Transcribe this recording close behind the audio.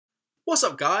What's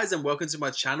up guys, and welcome to my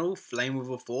channel Flame with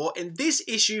a 4. In this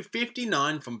issue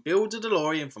 59 from Future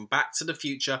DeLorean from Back to the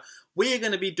Future, we are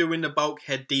going to be doing the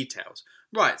bulkhead details.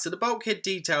 Right, so the bulkhead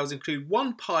details include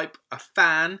one pipe, a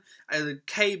fan, a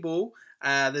cable,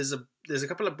 there's a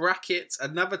couple of brackets,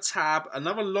 another tab,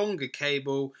 another longer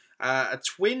cable, a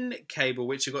twin cable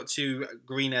which have got two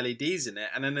green LEDs in it,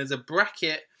 and then there's a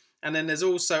bracket, and then there's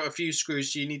also a few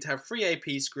screws. So you need to have 3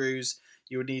 AP screws,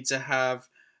 you would need to have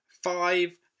 5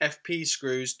 FP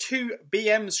screws, 2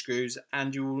 BM screws,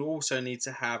 and you will also need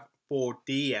to have 4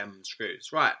 DM screws.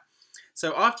 Right,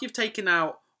 so after you've taken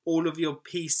out all of your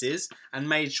pieces and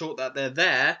made sure that they're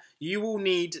there, you will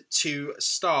need to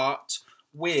start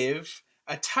with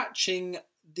attaching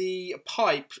the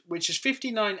pipe, which is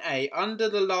 59A, under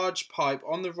the large pipe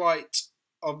on the right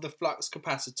of the flux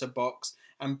capacitor box,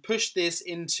 and push this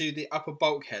into the upper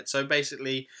bulkhead. So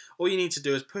basically all you need to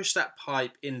do is push that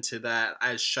pipe into there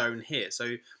as shown here.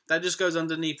 So that just goes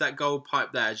underneath that gold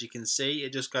pipe there. As you can see,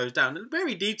 it just goes down.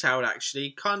 Very detailed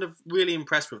actually, kind of really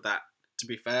impressed with that, to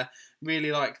be fair.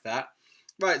 Really like that.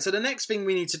 Right, so the next thing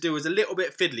we need to do is a little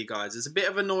bit fiddly, guys. It's a bit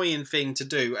of an annoying thing to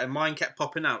do, and mine kept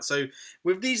popping out. So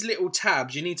with these little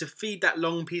tabs, you need to feed that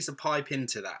long piece of pipe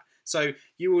into that. So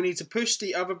you will need to push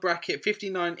the other bracket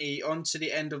 59E onto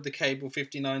the end of the cable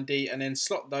 59D and then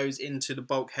slot those into the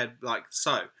bulkhead like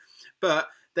so. But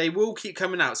they will keep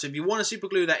coming out. So if you want to super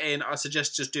glue that in, I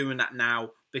suggest just doing that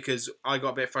now, because I got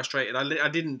a bit frustrated. I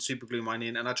didn't super glue mine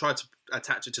in, and I tried to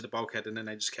attach it to the bulkhead and then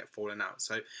they just kept falling out.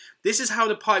 So this is how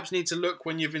the pipes need to look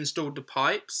when you've installed the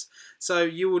pipes. So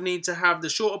you will need to have the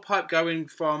shorter pipe going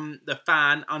from the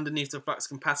fan underneath the flux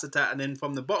capacitor, and then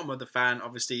from the bottom of the fan,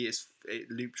 obviously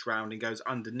it loops round and goes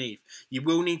underneath. You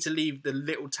will need to leave the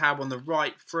little tab on the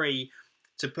right free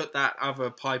to put that other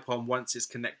pipe on once it's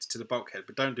connected to the bulkhead,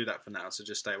 but don't do that for now, so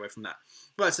just stay away from that.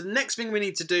 Right, so the next thing we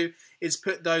need to do is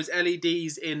put those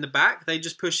LEDs in the back. They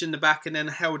just push in the back and then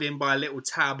held in by a little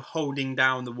tab holding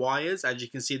down the wires. As you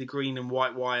can see, the green and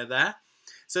white wire there.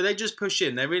 So they just push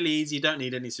in. They're really easy. You don't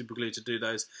need any super glue to do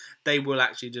those. They will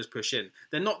actually just push in.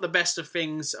 They're not the best of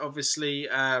things, obviously,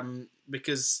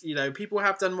 because, you know, people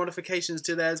have done modifications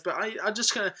to theirs, but I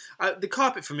just kind of, the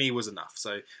carpet for me was enough.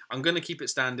 So I'm going to keep it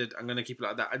standard. I'm going to keep it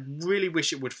like that. I really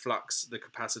wish it would flux the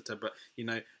capacitor, but, you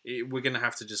know, we're going to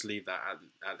have to just leave that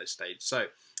at this stage. So,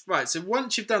 right, so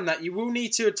once you've done that, you will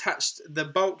need to attach the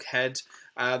bulkhead,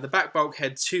 the back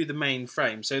bulkhead, to the main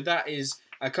frame. So that is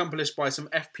accomplished by some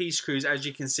FP screws, as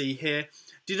you can see here.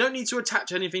 You don't need to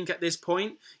attach anything at this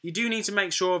point. You do need to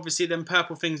make sure, obviously, them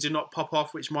purple things do not pop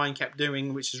off, which mine kept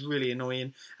doing, which is really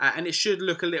annoying. And it should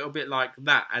look a little bit like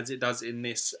that, as it does in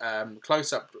this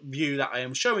close-up view that I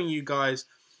am showing you guys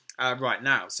right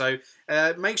now. So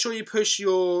make sure you push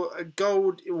your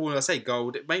gold, well, I say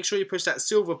gold, make sure you push that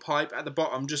silver pipe at the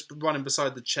bottom, just running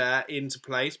beside the chair, into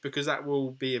place, because that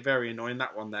will be very annoying,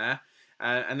 that one there.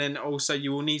 And then also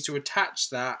you will need to attach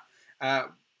that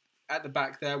at the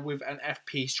back there with an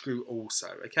FP screw also,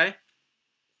 okay?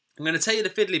 I'm going to tell you the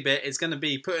fiddly bit. It's going to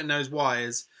be putting those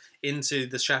wires into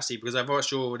the chassis, because I've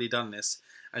actually already done this.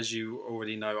 As you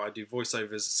already know, I do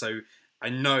voiceovers, so I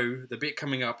know the bit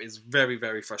coming up is very,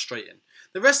 very frustrating.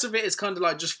 The rest of it is kind of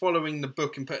like just following the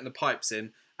book and putting the pipes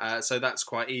in, so that's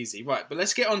quite easy. Right, but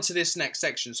let's get on to this next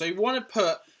section. So you want to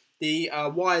put the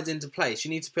wires into place.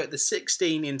 You need to put the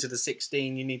 16 into the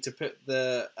 16. You need to put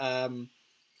the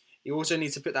you also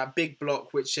need to put that big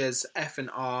block which says F and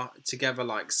R together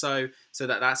like so, so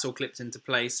that that's all clipped into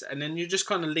place, and then you're just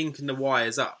kind of linking the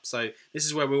wires up. So this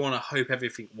is where we want to hope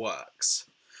everything works.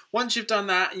 Once you've done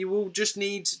that, you will just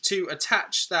need to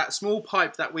attach that small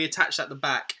pipe that we attached at the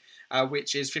back,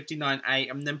 which is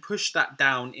 59A, and then push that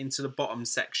down into the bottom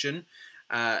section.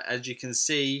 As you can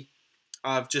see,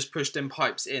 I've just pushed them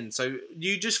pipes in. So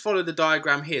you just follow the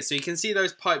diagram here. So you can see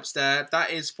those pipes there.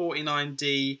 That is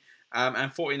 49D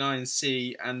and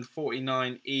 49C and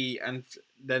 49E. And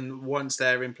then once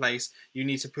they're in place, you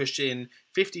need to push in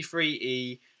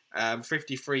 53E,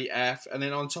 53F. And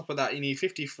then on top of that, you need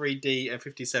 53D and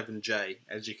 57J.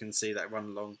 As you can see, that run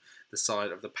along the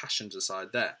side of the passenger side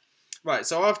there. Right,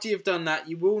 so after you've done that,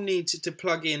 you will need to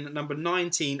plug in number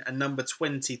 19 and number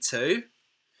 22.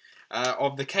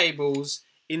 Of the cables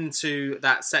into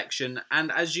that section, and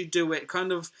as you do it,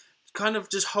 kind of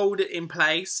just hold it in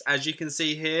place. As you can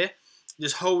see here,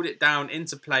 just hold it down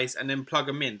into place and then plug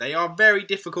them in. They are very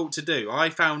difficult to do. I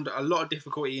found a lot of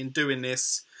difficulty in doing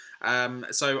this,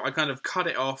 so I kind of cut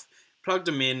it off, plugged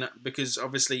them in, because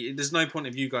obviously there's no point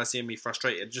of you guys seeing me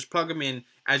frustrated. Just plug them in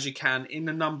as you can in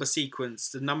the number sequence.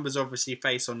 The numbers obviously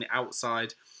face on the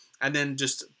outside, and then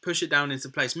just push it down into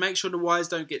place. Make sure the wires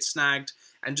don't get snagged,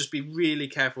 and just be really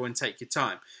careful and take your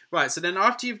time. Right, so then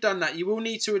after you've done that, you will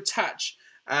need to attach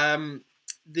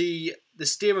the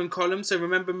steering column. So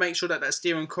remember, make sure that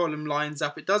steering column lines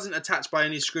up. It doesn't attach by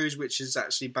any screws, which is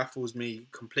actually baffles me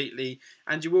completely.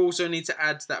 And you also need to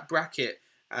add that bracket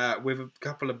with a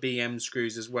couple of BM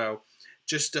screws as well,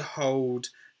 just to hold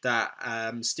that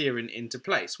steering into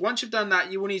place. Once you've done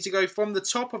that, you will need to go from the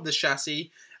top of the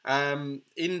chassis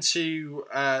into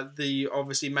the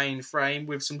obviously main frame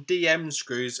with some DM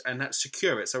screws, and that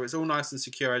secure it. So it's all nice and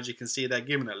secure. As you can see, they're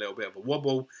giving it a little bit of a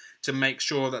wobble to make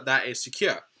sure that that is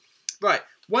secure. Right,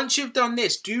 once you've done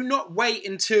this, do not wait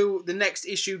until the next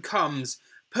issue comes.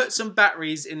 Put some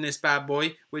batteries in this bad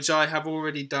boy, which I have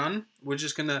already done. We're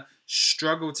just going to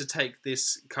struggle to take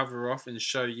this cover off and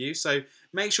show you. So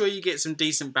make sure you get some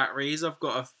decent batteries. I've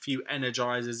got a few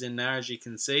energizers in there, as you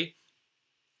can see.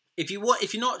 If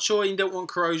you're not sure and you don't want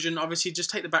corrosion, obviously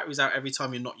just take the batteries out every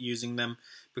time you're not using them,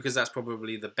 because that's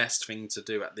probably the best thing to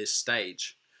do at this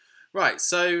stage. Right,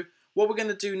 so what we're going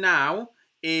to do now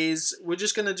is we're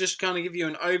just going to kind of give you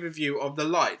an overview of the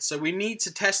lights. So we need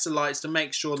to test the lights to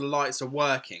make sure the lights are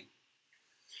working.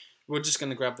 We're just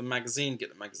going to grab the magazine,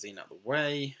 get the magazine out of the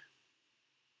way.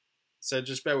 So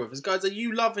just bear with us. Guys, are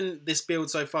you loving this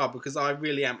build so far? Because I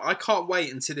really am. I can't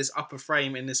wait until this upper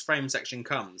frame in this frame section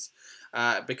comes.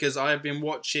 Because I have been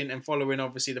watching and following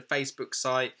obviously the Facebook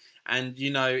site, and you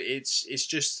know it's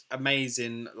just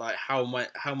amazing like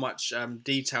how much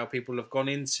detail people have gone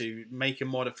into making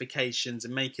modifications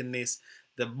and making this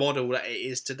the model that it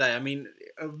is today. I mean,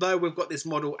 although we've got this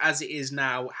model as it is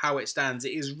now, how it stands,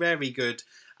 it is very good,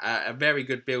 a very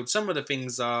good build. Some of the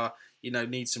things are, you know,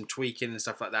 need some tweaking and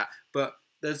stuff like that, but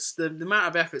there's the amount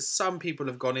of effort some people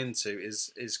have gone into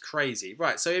is crazy.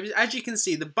 Right, so as you can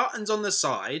see, the buttons on the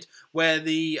side where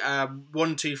the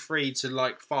 1, 2, 3 to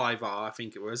like 5 are, I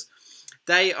think it was,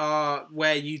 they are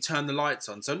where you turn the lights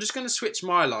on. So I'm just going to switch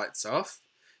my lights off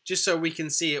just so we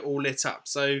can see it all lit up.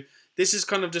 So this is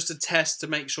kind of just a test to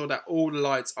make sure that all the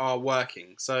lights are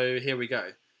working. So here we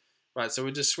go. Right, so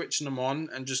we're just switching them on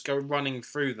and just go running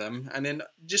through them, and then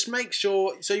just make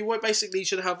sure, so you basically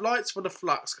should have lights for the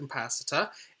flux capacitor.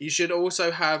 You should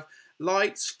also have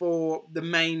lights for the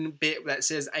main bit that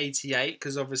says 88,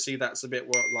 because obviously that's the bit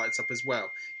where it lights up as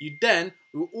well. You then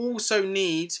will also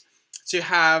need to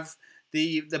have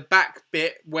the back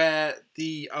bit where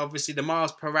obviously the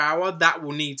miles per hour, that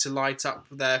will need to light up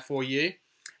there for you.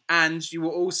 And you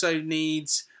will also need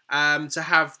to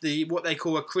have what they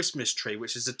call a Christmas tree,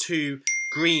 which is the 2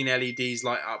 green LEDs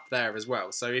light up there as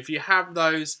well. So if you have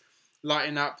those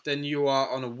lighting up, then you are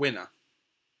on a winner.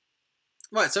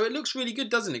 Right, so it looks really good,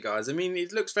 doesn't it, guys? I mean,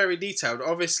 it looks very detailed.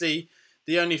 Obviously,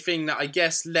 the only thing that I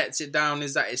guess lets it down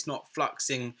is that it's not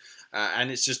fluxing and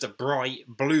it's just a bright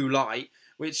blue light,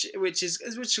 which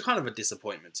is kind of a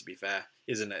disappointment, to be fair,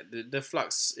 isn't it? The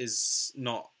flux is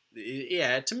not,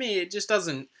 yeah, to me it just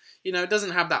doesn't, you know, it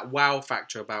doesn't have that wow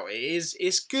factor about it.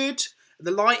 It's good.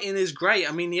 The lighting is great.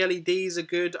 I mean, the LEDs are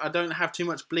good. I don't have too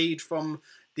much bleed from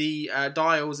the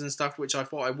dials and stuff, which I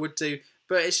thought I would do.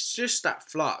 But it's just that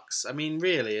flux. I mean,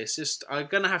 really, it's just, I'm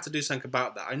going to have to do something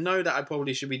about that. I know that I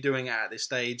probably should be doing it at this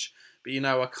stage, but, you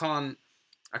know, I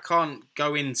can't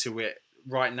go into it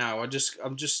right now. I'm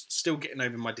just still getting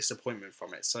over my disappointment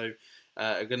from it. So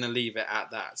I'm going to leave it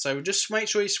at that. So just make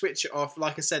sure you switch it off.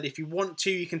 Like I said, if you want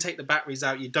to, you can take the batteries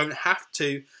out. You don't have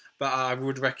to, but I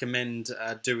would recommend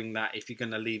doing that if you're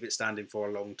going to leave it standing for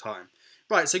a long time.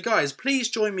 Right, so guys, please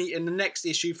join me in the next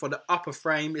issue for the upper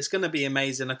frame. It's going to be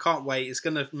amazing. I can't wait. It's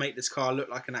going to make this car look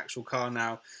like an actual car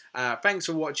now. Thanks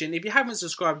for watching. If you haven't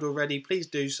subscribed already, please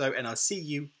do so, and I'll see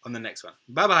you on the next one.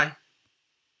 Bye-bye.